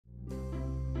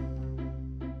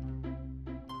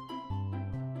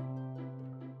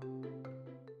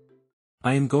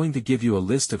I am going to give you a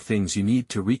list of things you need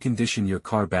to recondition your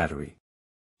car battery.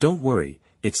 Don't worry,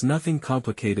 it's nothing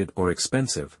complicated or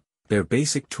expensive, they're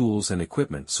basic tools and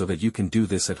equipment so that you can do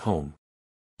this at home.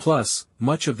 Plus,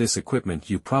 much of this equipment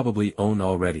you probably own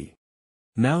already.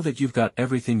 Now that you've got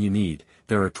everything you need,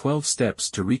 there are 12 steps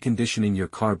to reconditioning your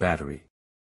car battery.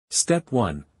 Step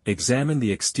 1. Examine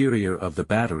the exterior of the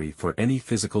battery for any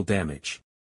physical damage.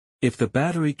 If the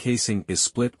battery casing is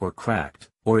split or cracked,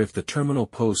 or if the terminal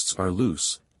posts are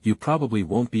loose, you probably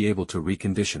won't be able to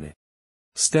recondition it.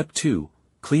 Step 2.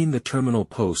 Clean the terminal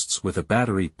posts with a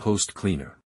battery post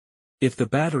cleaner. If the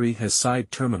battery has side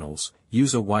terminals,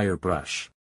 use a wire brush.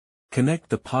 Connect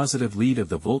the positive lead of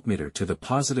the voltmeter to the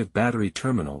positive battery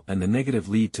terminal and the negative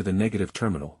lead to the negative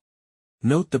terminal.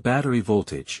 Note the battery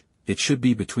voltage, it should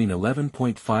be between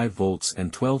 11.5 volts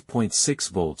and 12.6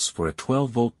 volts for a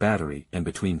 12-volt battery and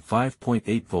between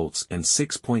 5.8 volts and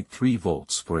 6.3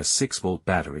 volts for a 6-volt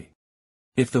battery.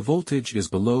 If the voltage is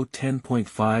below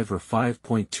 10.5 or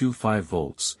 5.25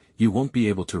 volts, you won't be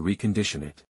able to recondition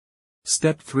it.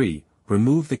 Step 3.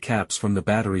 Remove the caps from the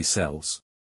battery cells.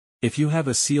 If you have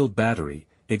a sealed battery,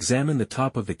 examine the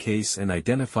top of the case and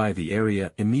identify the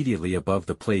area immediately above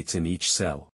the plates in each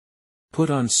cell. Put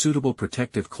on suitable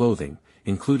protective clothing,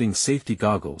 including safety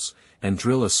goggles, and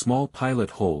drill a small pilot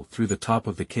hole through the top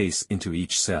of the case into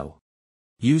each cell.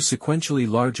 Use sequentially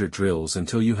larger drills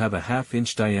until you have a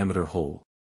half-inch diameter hole.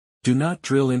 Do not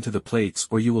drill into the plates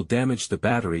or you will damage the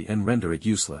battery and render it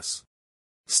useless.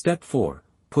 Step 4.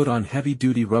 Put on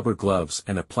heavy-duty rubber gloves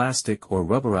and a plastic or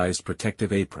rubberized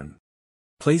protective apron.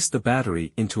 Place the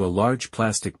battery into a large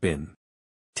plastic bin.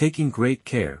 Taking great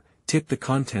care, tip the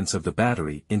contents of the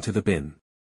battery into the bin.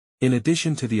 In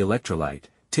addition to the electrolyte,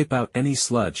 tip out any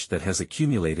sludge that has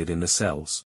accumulated in the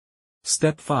cells.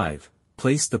 Step 5.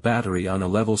 Place the battery on a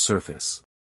level surface.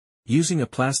 Using a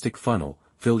plastic funnel,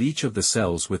 fill each of the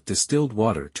cells with distilled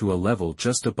water to a level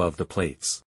just above the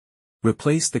plates.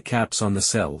 Replace the caps on the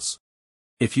cells.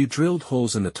 If you drilled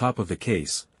holes in the top of the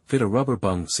case, fit a rubber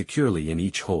bung securely in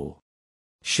each hole.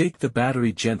 Shake the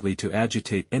battery gently to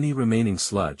agitate any remaining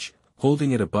sludge,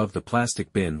 holding it above the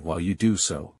plastic bin while you do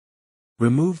so.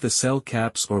 Remove the cell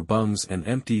caps or bungs and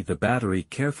empty the battery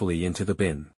carefully into the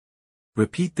bin.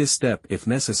 Repeat this step if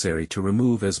necessary to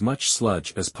remove as much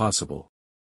sludge as possible.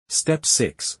 Step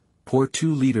 6. Pour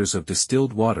 2 liters of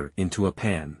distilled water into a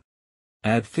pan.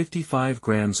 Add 55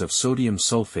 grams of sodium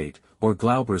sulfate, or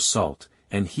Glauber's salt,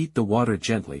 and heat the water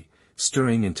gently,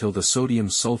 stirring until the sodium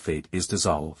sulfate is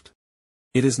dissolved.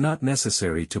 It is not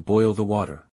necessary to boil the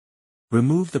water.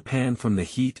 Remove the pan from the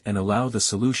heat and allow the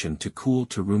solution to cool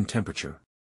to room temperature.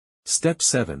 Step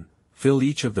 7. Fill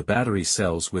each of the battery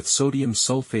cells with sodium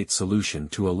sulfate solution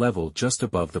to a level just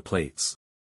above the plates.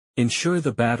 Ensure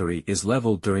the battery is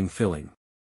leveled during filling.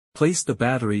 Place the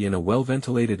battery in a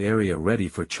well-ventilated area ready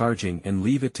for charging and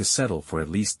leave it to settle for at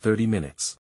least 30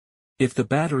 minutes. If the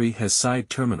battery has side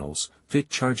terminals, fit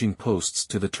charging posts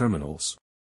to the terminals.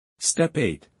 Step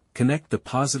 8. Connect the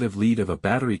positive lead of a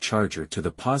battery charger to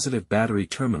the positive battery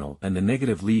terminal and the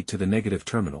negative lead to the negative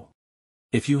terminal.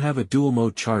 If you have a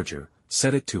dual-mode charger,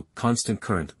 set it to constant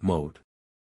current mode.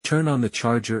 Turn on the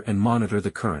charger and monitor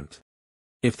the current.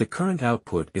 If the current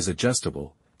output is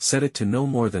adjustable, set it to no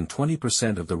more than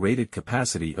 20% of the rated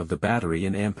capacity of the battery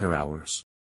in ampere hours.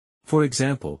 For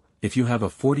example, if you have a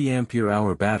 40 ampere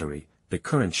hour battery, the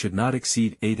current should not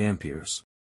exceed 8 amperes.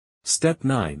 Step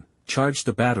 9. Charge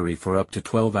the battery for up to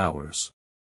 12 hours.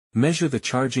 Measure the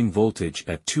charging voltage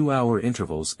at 2-hour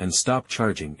intervals and stop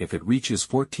charging if it reaches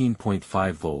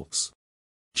 14.5 volts.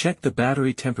 Check the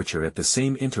battery temperature at the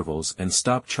same intervals and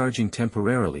stop charging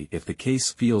temporarily if the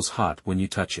case feels hot when you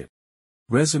touch it.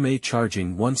 Resume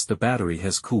charging once the battery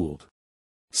has cooled.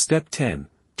 Step 10.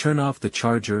 Turn off the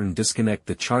charger and disconnect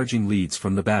the charging leads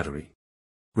from the battery.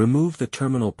 Remove the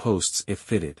terminal posts if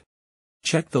fitted.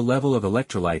 Check the level of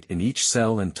electrolyte in each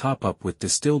cell and top up with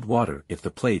distilled water if the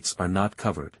plates are not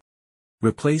covered.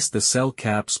 Replace the cell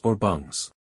caps or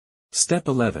bungs. Step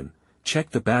 11. Check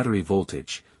the battery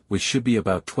voltage, which should be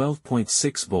about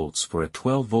 12.6 volts for a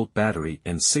 12-volt battery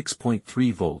and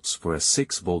 6.3 volts for a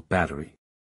 6-volt battery.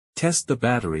 Test the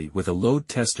battery with a load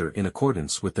tester in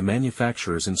accordance with the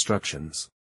manufacturer's instructions.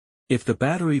 If the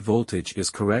battery voltage is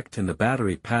correct and the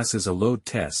battery passes a load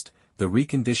test, the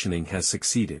reconditioning has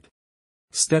succeeded.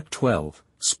 Step 12.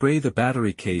 Spray the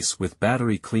battery case with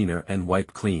battery cleaner and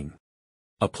wipe clean.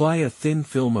 Apply a thin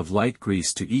film of light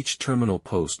grease to each terminal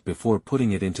post before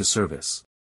putting it into service.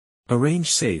 Arrange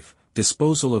safe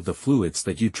disposal of the fluids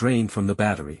that you drained from the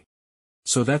battery.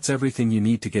 So that's everything you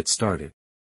need to get started.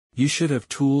 You should have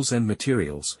tools and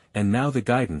materials, and now the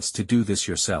guidance to do this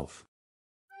yourself.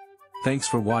 Thanks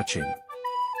for watching.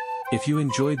 If you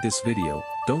enjoyed this video,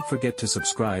 don't forget to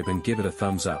subscribe and give it a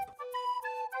thumbs up.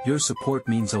 Your support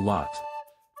means a lot.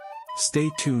 Stay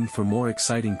tuned for more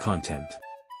exciting content.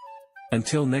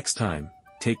 Until next time,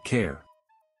 take care.